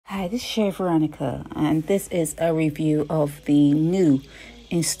Hi, this is Shay Veronica, and this is a review of the new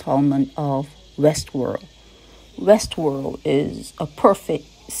installment of Westworld. Westworld is a perfect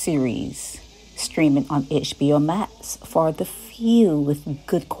series streaming on HBOMAX for the few with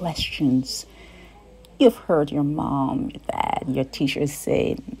good questions. You've heard your mom, your dad, your teachers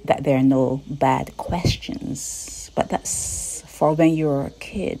say that there are no bad questions, but that's for when you're a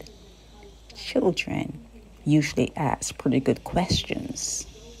kid. Children usually ask pretty good questions.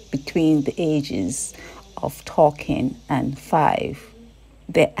 Between the ages of talking and 5,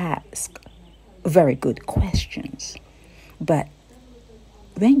 they ask very good questions. But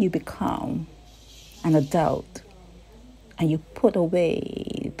when you become an adult and you put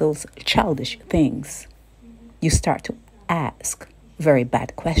away those childish things, you start to ask very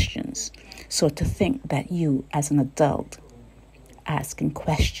bad questions. So to think that you as an adult asking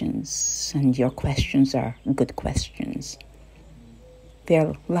questions and your questions are good questions,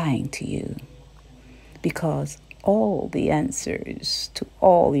 they're lying to you, because all the answers to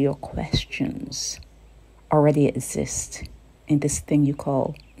all your questions already exist in this thing you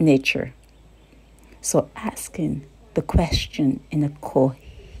call nature. So asking the question in a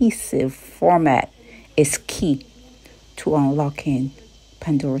cohesive format is key to unlocking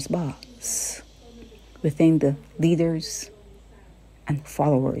Pandora's box. Within the leaders and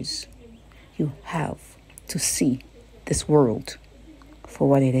followers, you have to see this world for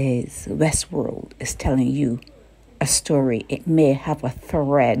what it is. Westworld is telling you a story. It may have a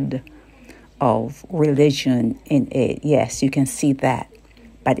thread of religion in it. Yes, you can see that,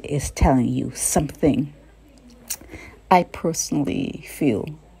 but it is telling you something. I personally feel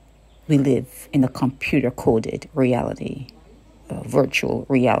we live in a computer-coded reality, virtual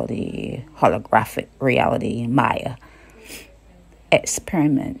reality, holographic reality, Maya.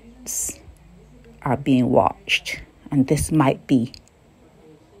 Experiments are being watched, and this might be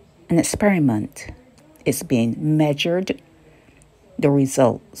an experiment. Is being measured. The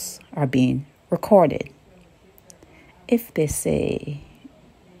results are being recorded. If they say,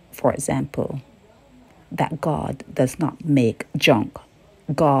 for example, that God does not make junk,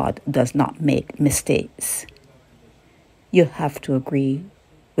 God does not make mistakes, you have to agree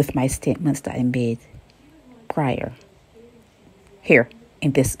with my statements that I made prior. Here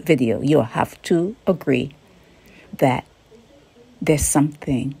in this video, you have to agree that there's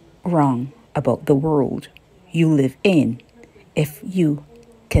something wrong about the world you live in if you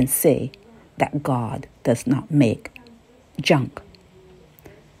can say that God does not make junk.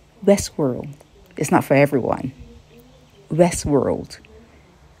 Westworld is not for everyone. Westworld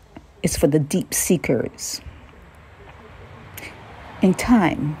is for the deep seekers. In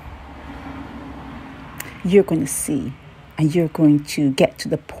time, you're going to see and you're going to get to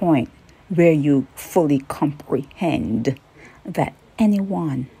the point where you fully comprehend that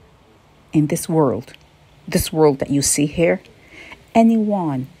anyone in this world that you see here,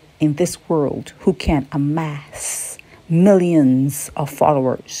 anyone in this world who can amass millions of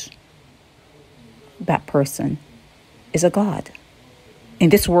followers, that person is a god. In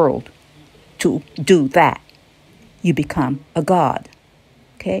this world, to do that, you become a god.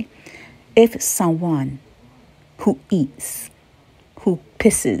 Okay? If someone who eats, who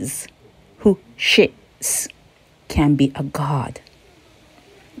pisses, who shits can be a god,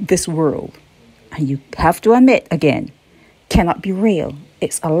 this world, and you have to admit again, cannot be real.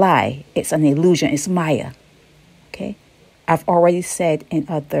 It's a lie. It's an illusion. It's Maya. Okay? I've already said in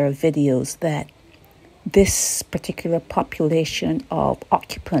other videos that this particular population of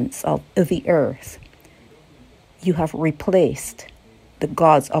occupants of the earth, you have replaced the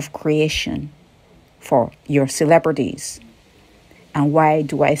gods of creation for your celebrities. And why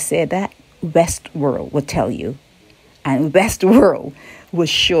do I say that? Westworld will tell you. And Westworld will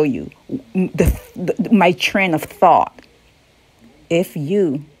show you my train of thought. If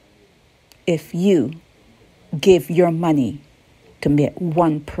you give your money to make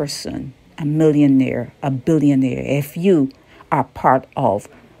one person a millionaire, a billionaire, if you are part of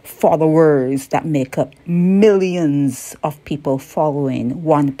followers that make up millions of people following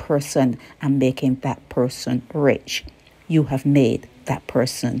one person and making that person rich, you have made that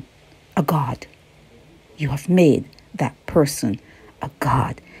person a god. You have made that person a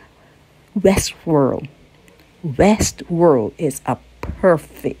god. Westworld is a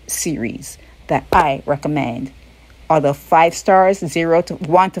perfect series that I recommend. Out of 5 stars, 0 to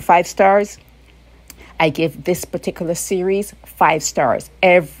 1 to 5 stars, I give this particular series 5 stars.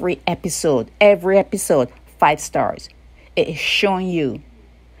 Every episode, 5 stars. It is showing you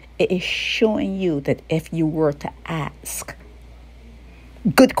that if you were to ask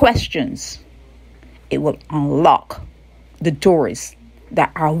good questions, it will unlock the doors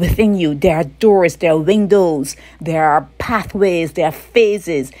that are within you. There are doors, there are windows, there are pathways, there are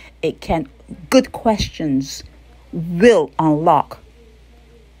phases. Good questions will unlock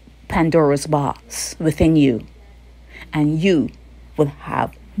Pandora's box within you. And you will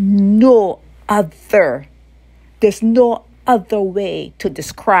have there's no other way to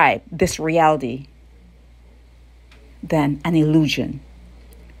describe this reality than an illusion.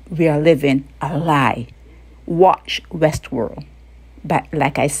 We are living a lie. Watch Westworld. But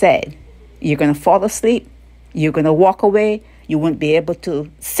like I said, you're going to fall asleep. You're going to walk away. You won't be able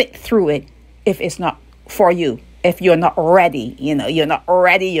to sit through it if it's not for you. If you're not ready, you're not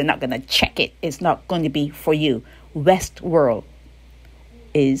ready. You're not going to check it. It's not going to be for you. Westworld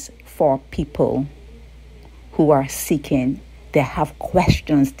is for people who are seeking. They have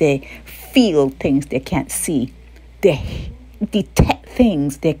questions. They feel things they can't see. They detect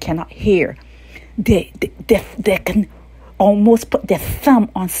things they cannot hear. They can almost put their thumb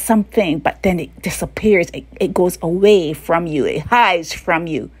on something, but then it disappears. It goes away from you. It hides from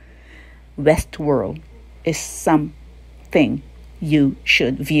you. Westworld is something you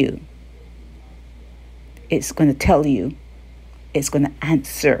should view. It's going to tell you. It's going to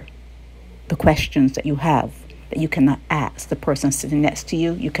answer the questions that you have that you cannot ask the person sitting next to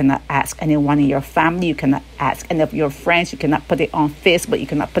you. You cannot ask anyone in your family. You cannot ask any of your friends. You cannot put it on Facebook. You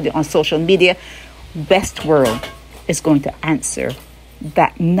cannot put it on social media. Westworld is going to answer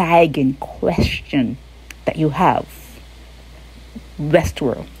that nagging question that you have.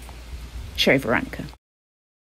 Westworld. Sherry Veronica.